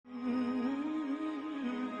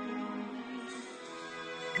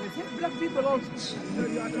black people also.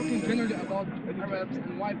 You are talking generally about Arabs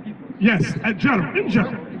and white people. Yes, in general. In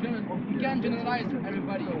general, you can't generalize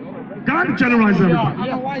everybody, you know. God generalizes everybody.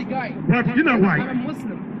 I'm a white guy. But you're not white. I'm a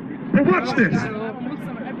Muslim. But watch this. I'm a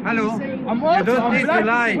Muslim. Hello. I'm also You don't need to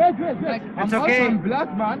lie. Like, It's I'm okay. also a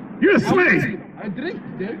black man. You're a slave. I drink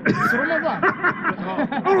there. It's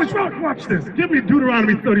Ramadan. Oh, it's right. Watch this. Give me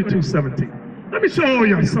Deuteronomy 32:17. Let me show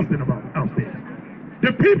you something about out there.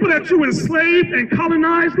 The people that you enslaved and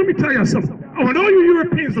colonized, let me tell you something. I want all you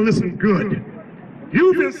Europeans to listen good.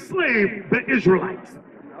 You've enslaved the Israelites,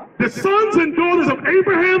 the sons and daughters of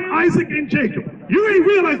Abraham, Isaac, and Jacob. You ain't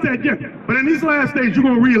realized that yet, but in these last days, you're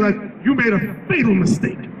going to realize you made a fatal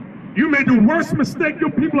mistake. You made the worst mistake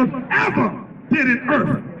your people have ever did in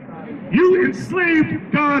earth. You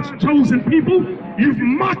enslaved God's chosen people. You've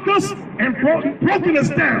mocked us and broken us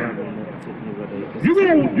down.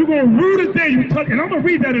 You're gonna rue the day you touch, and I'm gonna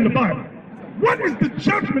read that in the Bible. What is the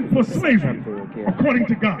judgment for slavery according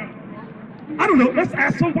to God? I don't know. Let's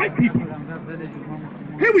ask some white people.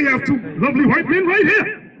 Here we have two lovely white men right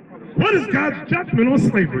here. What is God's judgment on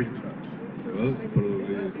slavery?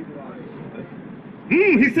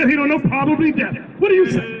 He said he don't know, probably death. What do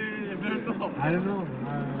you say? I don't know.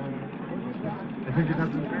 I think it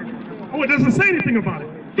doesn't. Oh, it doesn't say anything about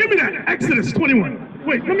it. Give me that. Exodus 21.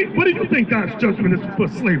 Wait, what do you think God's judgment is for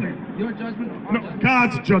slavery? Your judgment or our No, judgment?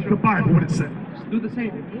 God's judgment, the Bible, what it said. Do the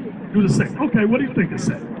same. Do the same. Okay, what do you think it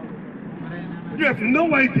said? You have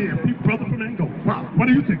no idea, brother from Angola. Wow, what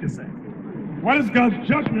do you think it said? What is God's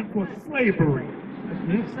judgment for slavery?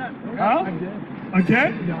 Huh?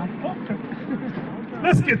 Again? Okay.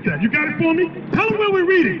 Let's get that. You got it for me? Tell them where we're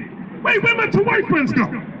reading. Wait, where my two white friends go?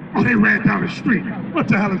 Oh, they ran down the street. What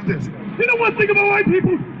the hell is this? You know one thing about white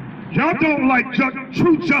people? Y'all don't like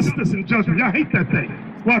true justice and judgment. Y'all hate that thing.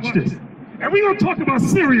 Watch this. And we're going to talk about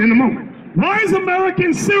Syria in a moment. Why is America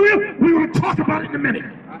in Syria? We're going to talk about it in a minute.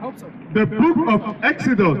 I hope so. The book of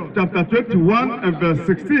Exodus, chapter 21 and verse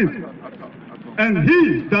 16. And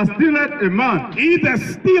he that stealeth a man, He that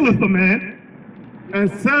stealeth a man and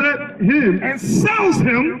selleth him, and sells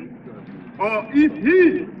him, or if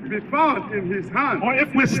he be found in his hand, or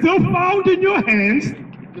if we're still found in your hands,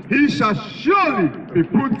 he shall surely be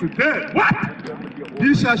put to death. what?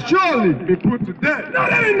 He shall surely be put to death. No,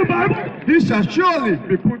 that ain't in the Bible. He shall surely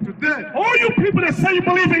be put to death. All you people that say you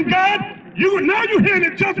believe in God, now you're hearing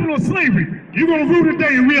the judgment on slavery. You're going to rue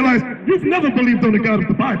today and realize you've never believed on the God of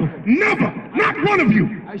the Bible. Never. Not one of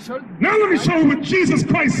you. I should. Now let me show you what Jesus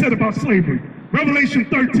Christ said about slavery. Revelation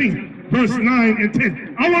 13, verse 9 and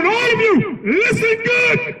 10. I want all of you, listen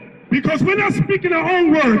good, because we're not speaking our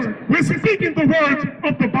own words. We're speaking the words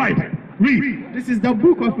of the Bible. Read. This is the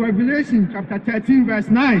book of Revelation, chapter 13, verse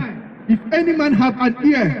 9. If any man have an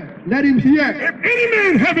ear, let him hear. If any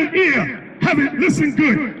man have an ear, have it, listen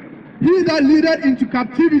good. He that leadeth into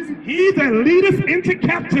captivity He that leadeth into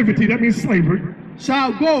captivity, that means slavery,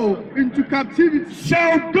 shall go into captivity.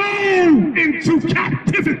 shall go into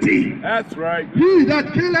captivity. That's right. He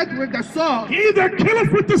that killeth with the sword He that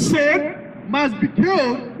killeth with the sword must be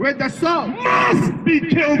killed with the sword. must be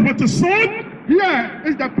killed with the sword. Here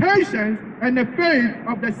is the patience and the faith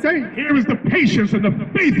of the saints. Here is the patience and the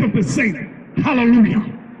faith of the saint.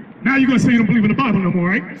 Hallelujah. Now you're going to say you don't believe in the Bible no more,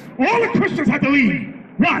 right? All the Christians have to leave.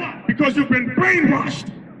 Why? Because you've been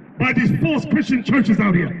brainwashed by these false Christian churches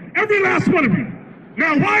out here. Every last one of you.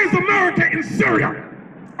 Now, why is America in Syria?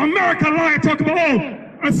 America lying, talking about,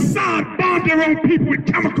 oh, Assad bombed their own people with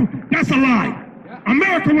chemical. That's a lie.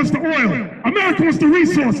 America wants the oil. America wants the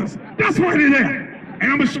resources. That's why they're there.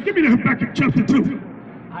 And I'm going to give me the Habakkuk chapter 2.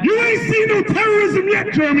 You ain't seen no terrorism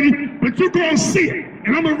yet, Germany, but you're going to see it.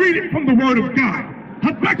 And I'm going to read it from the Word of God.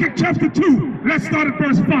 Habakkuk chapter 2. Let's start at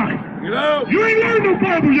verse 5. You ain't learned no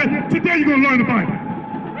Bible yet. Today you're going to learn the Bible.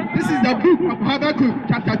 This is the book of Habakkuk,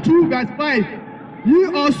 chapter 2, verse 5. Ye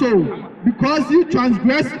also, because ye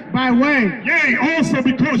transgress by wine. Yea, also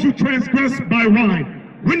because you transgress by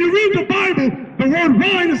wine. When you read the Bible, the word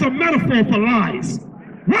wine is a metaphor for lies.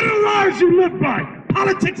 What are the lies you live by?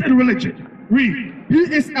 Politics and religion. Read. He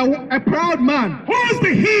is a proud man. Who is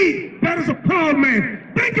the he that is a proud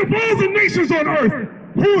man? Think of all the nations on earth.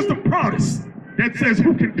 Who is the proudest that says,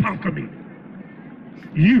 who can conquer me?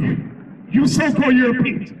 You so-called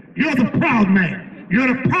Europeans. You're the proud man. You're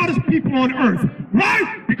the proudest people on earth.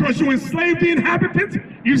 Why? Because you enslaved the inhabitants,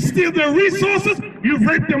 you steal their resources, you've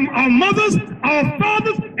raped them, our mothers, our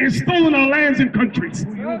fathers, and stolen our lands and countries.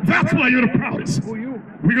 That's why you're the proudest.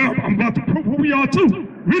 I'm about to prove who we are too.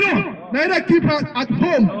 Read on. Neither keepeth at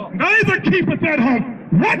home. Neither keepeth at home.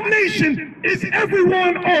 What nation is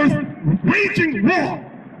everyone on earth waging war?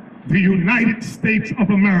 The United States of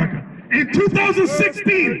America. In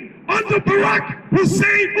 2016, under Barack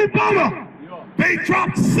Hussein Obama, they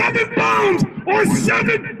dropped 7 bombs on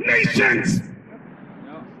 7 nations.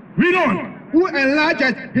 Read on. Who enlarged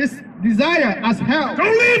his desire as hell.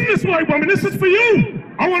 Don't leave this white woman. This is for you.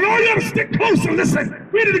 I want all y'all to stick close and listen.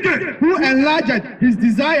 Read it again. Who enlarged his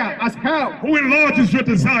desire as hell. Who enlarges your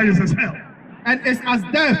desires as hell. And is as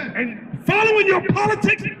death. And following your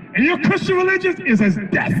politics and your Christian religions is as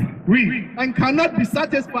death. Read. And cannot be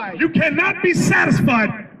satisfied. You cannot be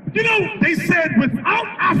satisfied. You know, they said without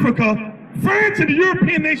Africa, France and the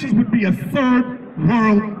European nations would be a third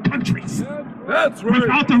world countries. That's right.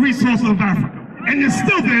 Without the resources of Africa. And you're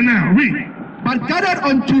still there now. Read. But gathered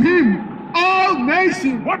unto him all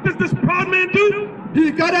nations. What does this proud man do?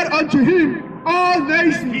 He gathered unto him all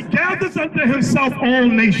nations. He gathers unto himself all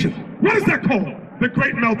nations. What is that called? The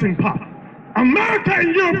great melting pot. America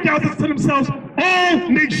and Europe gathers to themselves all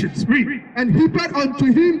nations. Read. And heapeth unto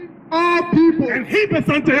him all people. And heapeth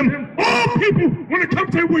unto him all people when it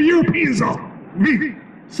comes to where Europeans are. Read.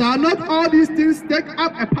 Shall not all these things take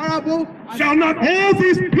up a parable? Shall not all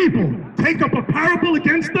these people take up a parable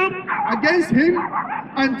against them? Against him,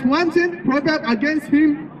 and wanting proverb against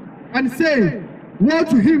him, and say, woe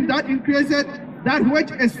to him that increaseth that which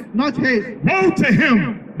is not his. Woe to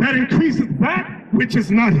him that increases that which is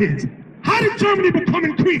not his. How did Germany become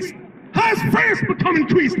increased? How has France become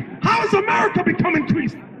increased? How has America become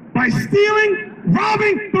increased? By stealing,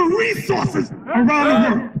 robbing the resources around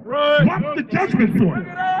the world. Right. What's the judgment for it?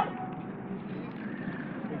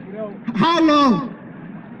 How long?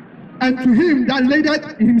 And to him that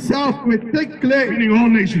ladeth himself with thick clay, Meaning all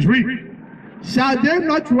nations. Read. shall they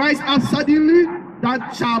not rise up suddenly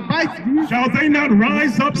that shall bite thee? Shall they not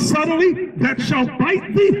rise up suddenly that shall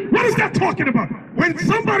bite thee? What is that talking about? When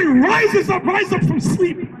somebody rise up from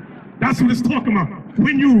sleep. That's what it's talking about.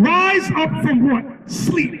 When you rise up from what?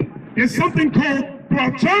 Sleep. There's something called,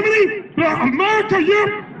 throughout Germany, throughout America,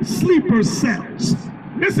 Europe, sleeper cells.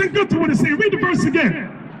 Listen good to what it says. Read the verse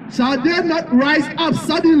again. Shall they not rise up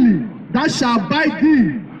suddenly that shall bite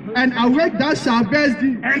thee, and awake that shall vex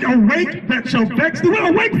thee? And awake that shall vex thee. Well,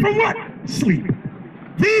 awake from what? Sleep.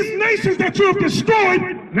 These nations that you have destroyed,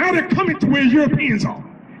 now they're coming to where Europeans are.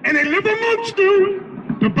 And they live amongst you.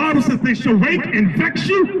 The Bible says they shall wake and vex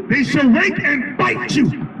you. They shall wake and bite you.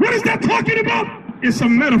 What is that talking about? It's a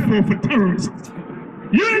metaphor for terrorism.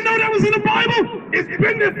 You didn't know that was in the Bible? It's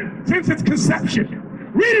been there since its conception.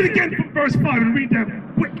 Read it again from verse 5 and read that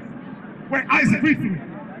quick. Wait, Isaac, read for me.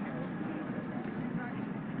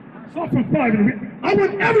 Start from 5 and read. I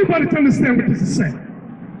want everybody to understand what this is saying.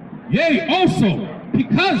 Yea, also,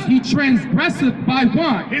 because he transgresseth by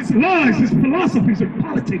wine. His lies, his philosophies, and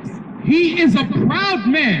politics. He is a proud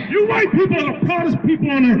man, You white people are the proudest people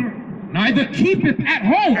on earth. neither keepeth at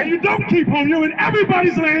home, And you don't keep home. You're in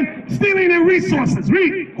everybody's land, stealing their resources.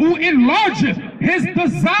 Read. who enlargeth his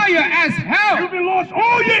desire as hell, You've enlarged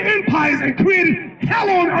all your empires and created hell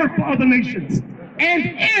on earth for other nations. and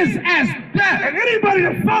is as death, And anybody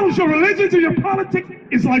that follows your religions or your politics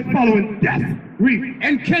is like following death. Read.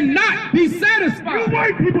 and cannot be You satisfied.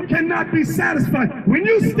 white people cannot be satisfied. When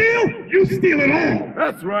you steal it all.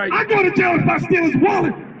 That's right. I go to jail if I steal his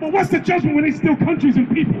wallet. But what's the judgment when they steal countries and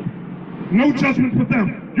people? No judgment for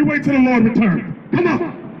them. You wait till the Lord returns. Come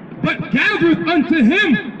on. But gathereth unto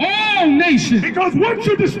him all nations, Because once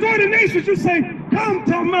you destroy the nations, you say, come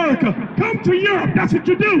to America, come to Europe. That's what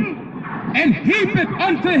you do. and heapeth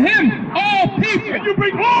unto him all people. And you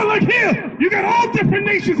bring all, like here, you got all different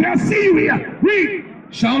nations here. I see you here. Read.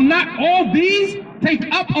 Shall not all these take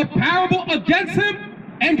up a parable against him,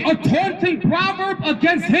 and a taunting proverb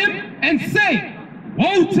against him, and say,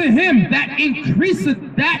 woe to him that increaseth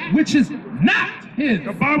that which is not his.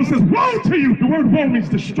 The Bible says, woe to you. The word woe means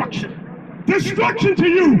destruction. Destruction to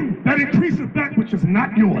you that increases that which is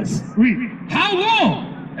not yours. Read. How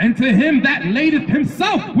long? And to him that ladeth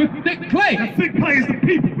himself with thick clay, The thick clay is the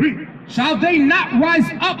people. Read. shall they not rise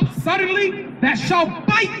up suddenly that shall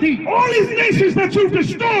bite thee? All these nations that you've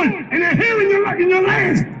destroyed and they're here in your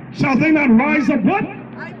lands, shall they not rise up what?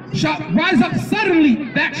 Shall rise up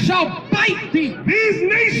suddenly that shall bite thee. These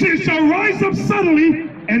nations shall rise up suddenly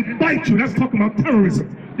and bite you. That's talking about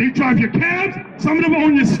terrorism. They drive your cabs, some of them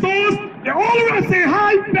own your stores. They're all around saying,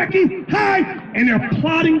 hi, Becky, hi, and they're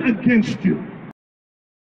plotting against you.